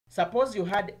Suppose you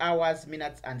had hours,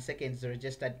 minutes, and seconds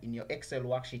registered in your Excel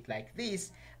worksheet like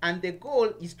this, and the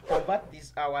goal is to convert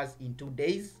these hours into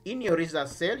days. In your result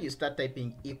cell, you start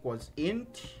typing equals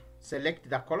int, select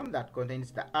the column that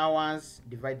contains the hours,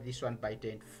 divide this one by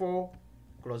 10.4,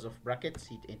 close of brackets,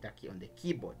 hit enter key on the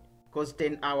keyboard. Because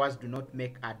 10 hours do not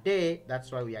make a day,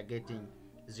 that's why we are getting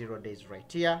 0 days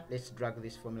right here. Let's drag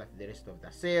this formula to the rest of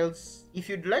the cells. If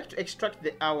you'd like to extract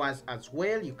the hours as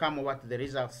well, you come over to the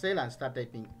result cell and start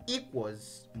typing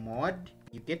equals mod.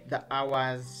 You get the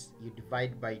hours, you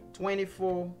divide by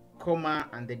 24, comma,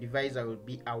 and the divisor will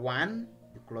be a 1.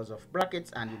 You close off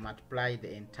brackets and you multiply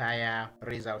the entire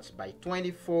results by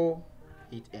 24.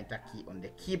 Hit enter key on the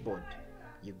keyboard.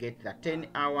 You get the 10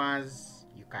 hours.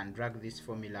 You can drag this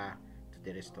formula to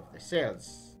the rest of the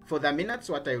cells. For the minutes,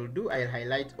 what I will do, I'll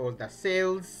highlight all the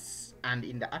cells, and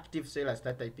in the active cell I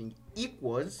start typing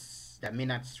equals the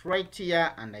minutes right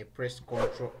here, and I press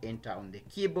Ctrl Enter on the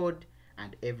keyboard,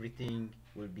 and everything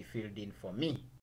will be filled in for me.